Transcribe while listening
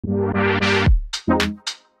Hi,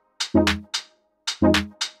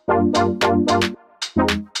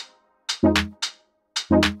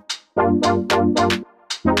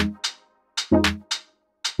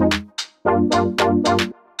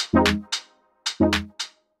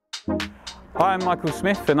 I'm Michael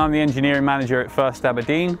Smith and I'm the engineering manager at First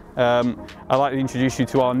Aberdeen. I'd like to introduce you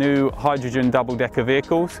to our new hydrogen double-decker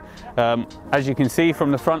vehicles. As you can see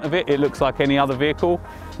from the front of it, it looks like any other vehicle.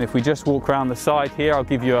 And if we just walk around the side here, I'll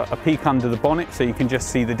give you a peek under the bonnet so you can just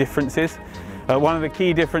see the differences. One of the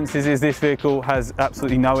key differences is this vehicle has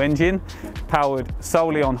absolutely no engine, powered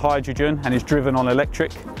solely on hydrogen and is driven on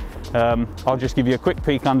electric. I'll just give you a quick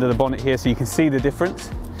peek under the bonnet here so you can see the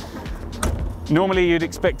difference. Normally you'd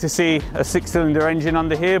expect to see a 6-cylinder engine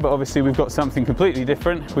under here, but obviously we've got something completely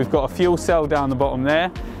different. We've got a fuel cell down the bottom there,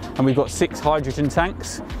 and we've got 6 hydrogen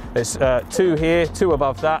tanks. There's 2 here, 2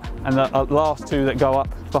 above that, and the last 2 that go up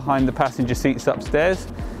behind the passenger seats upstairs.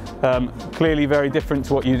 Clearly very different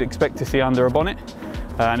to what you'd expect to see under a bonnet.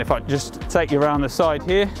 And if I just take you around the side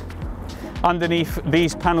here, underneath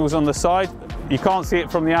these panels on the side, you can't see it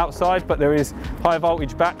from the outside, but there is high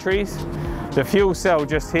voltage batteries. The fuel cell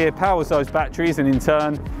just here powers those batteries, and in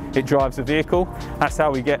turn it drives the vehicle. That's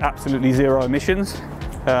how we get absolutely zero emissions.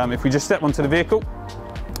 If we just step onto the vehicle,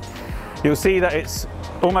 you'll see that it's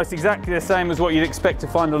almost exactly the same as what you'd expect to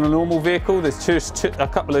find on a normal vehicle. There's just a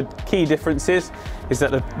couple of key differences. Is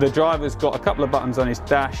that the driver's got a couple of buttons on his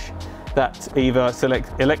dash that either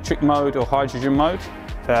select electric mode or hydrogen mode.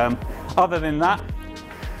 Other than that,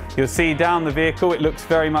 you'll see down the vehicle, it looks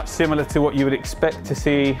very much similar to what you would expect to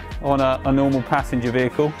see on a normal passenger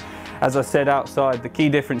vehicle. As I said outside, the key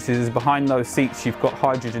difference is behind those seats you've got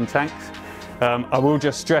hydrogen tanks. I will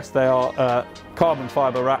just stress they are carbon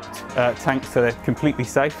fibre wrapped tanks, so they're completely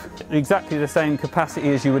safe. Exactly the same capacity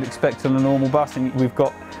as you would expect on a normal bus, and we've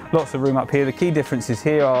got lots of room up here. The key differences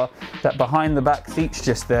here are that behind the back seats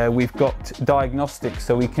just there, we've got diagnostics,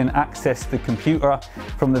 so we can access the computer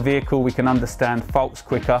from the vehicle, we can understand faults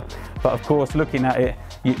quicker. But of course, looking at it,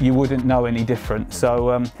 you wouldn't know any different.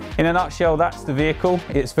 So in a nutshell, that's the vehicle.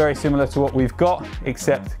 It's very similar to what we've got,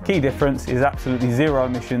 except key difference is absolutely zero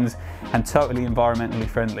emissions and totally environmentally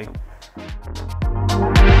friendly.